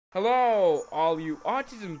Hello, all you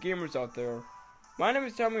autism gamers out there. My name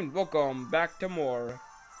is Tommy and welcome back to more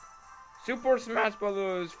Super Smash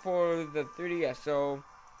Bros. For the 3DS. So,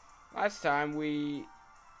 last time we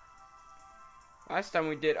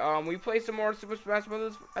did, we played some more Super Smash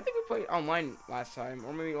Bros. I think we played online last time,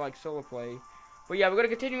 or maybe like solo play. But yeah, we're gonna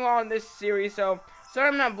continue on this series, so sorry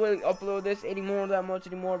I'm not really upload this that much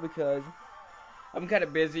anymore because I'm kind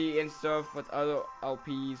of busy and stuff with other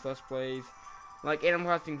LPs, Let's Plays. Like Animal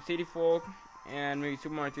Crossing City Folk and maybe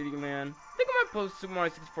Super Mario 3D Land. I think I might post Super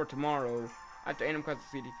Mario 64 tomorrow after Animal Crossing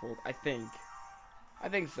City Folk. I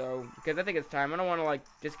think so because I think it's time. I don't want to like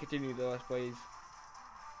discontinue the Let's Plays.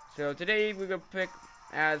 So today we're gonna pick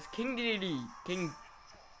as King DDD. King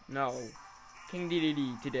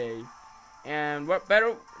DDD today. And what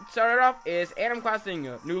better start it off is Animal Crossing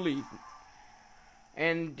New Leaf.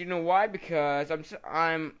 And do you know why? Because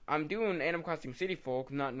I'm doing Animal Crossing City Folk,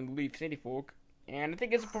 not New Leaf City Folk. And I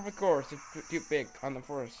think it's a perfect course to pick on the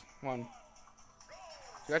first one.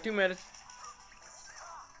 So we got 2 minutes.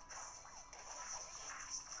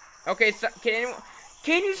 Okay, so can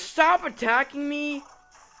you stop attacking me?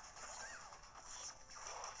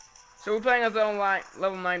 So we're playing as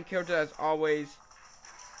level 9 character as always.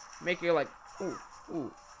 Make it like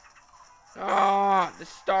ooh. Ah, the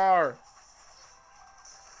star.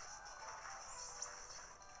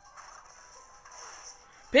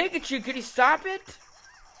 Pikachu, could you stop it?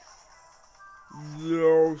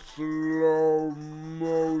 No slow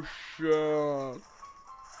motion.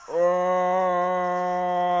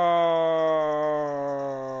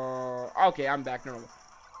 Okay, I'm back normal.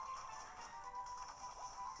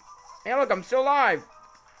 Hey, look, I'm still alive.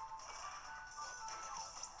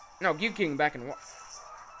 No, you King back in what?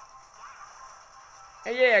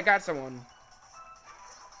 Hey, yeah, I got someone.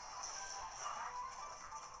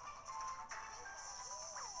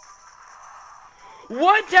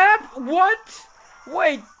 What up? What?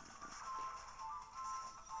 Wait.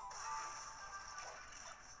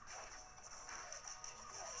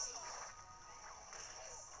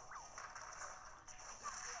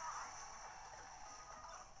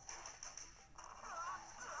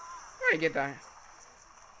 Where did I get that?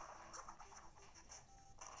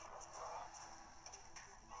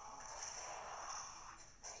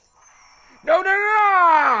 No!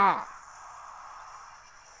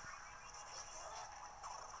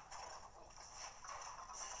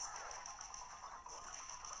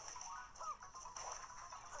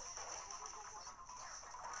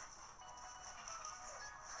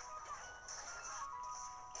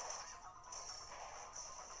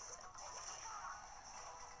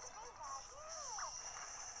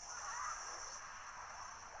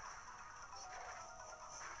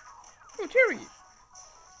 Oh, Terry.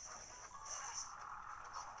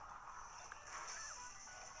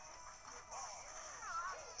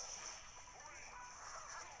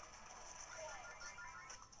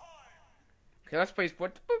 Okay, let's place.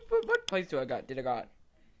 What place do I got? Did I got?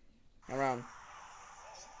 Around.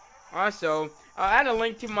 Also, I had a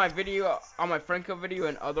link to my video on my Franco video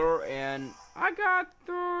and I got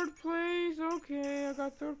 3rd place. Okay, I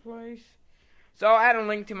got 3rd place. So I had a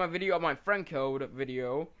link to my video on my Franco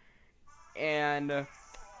video, and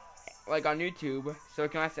like on YouTube. So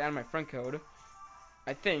can I add my friend code?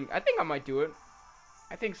 I think I might do it.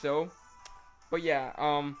 I think so. But yeah,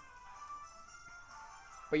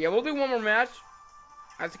 we'll do one more match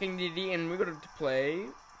as King DD, and we're gonna play.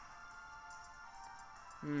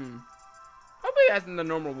 I'll play as in the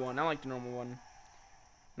normal one. I like the normal one.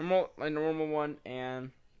 Normal one,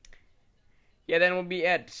 and yeah, then will be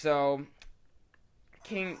it. So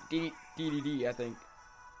King DDD, I think.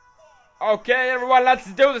 Okay, everyone, let's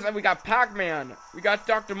do this. And we got Pac-Man. We got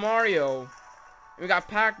Dr. Mario. We got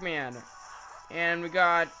Pac-Man. And we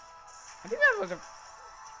got... I think that was a...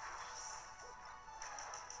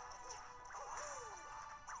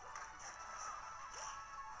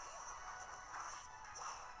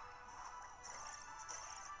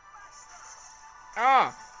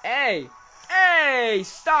 Ah! Hey! Hey!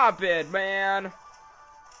 Stop it, man!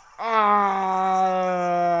 Ah!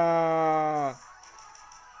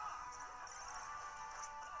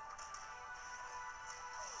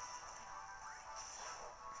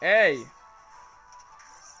 Hey!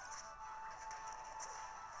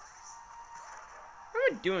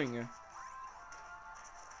 What am I doing?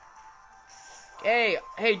 Hey,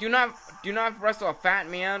 do not wrestle a fat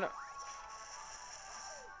man.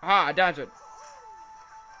 Ah, I dodged it.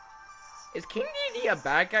 Is King DD a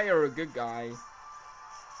bad guy or a good guy?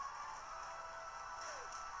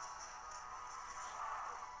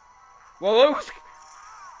 Well, it was...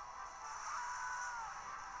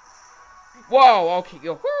 Whoa, okay,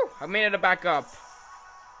 whew, I made it back up.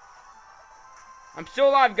 I'm still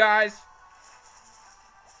alive, guys.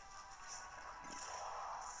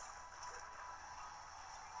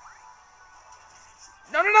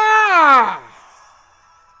 No, no, no!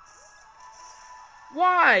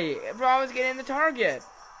 Why? Bro, I was getting the target.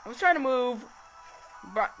 I was trying to move,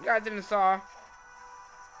 but you guys didn't saw.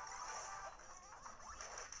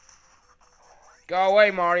 Go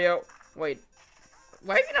away, Mario. Wait.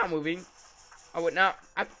 Why is he not moving? Oh, wait, no.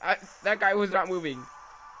 That guy was not moving.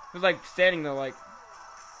 He was, like, standing there, like...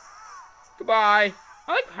 Goodbye.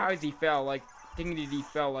 I like how he fell, like, Dignity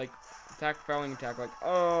fell, like, falling attack, like,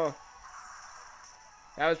 oh.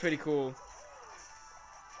 That was pretty cool.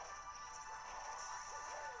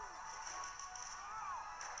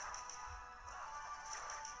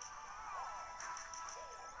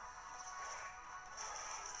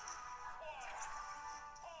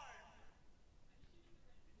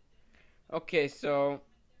 Okay, so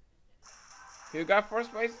who got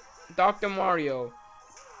first place? Dr. Mario.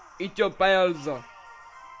 Eat your bells.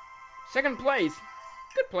 Second place.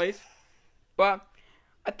 Good place. But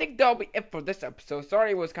I think that'll be it for this episode.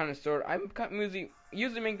 Sorry it was kind of short. I'm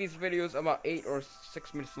usually make these videos about 8 or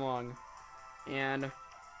 6 minutes long. And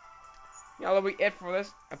yeah, that'll be it for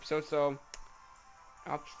this episode. So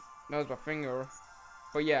that was my finger.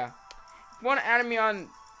 But yeah, if you want to add me on,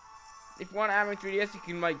 if you want to add me 3DS, you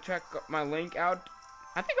can like check my link out.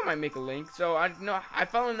 I think I might make a link. So I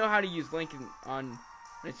finally know how to use link on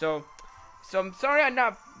it. So I'm sorry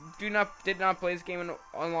did not play this game in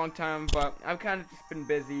a long time, but I've kind of just been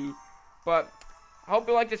busy. But I hope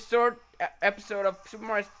you like this short episode of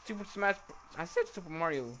Super Smash. I said Super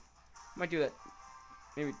Mario. Might do that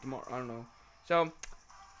maybe tomorrow. I don't know. So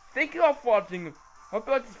thank you all for watching. Hope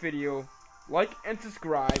you like this video. Like and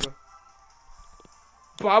subscribe.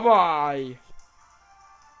 Bye bye.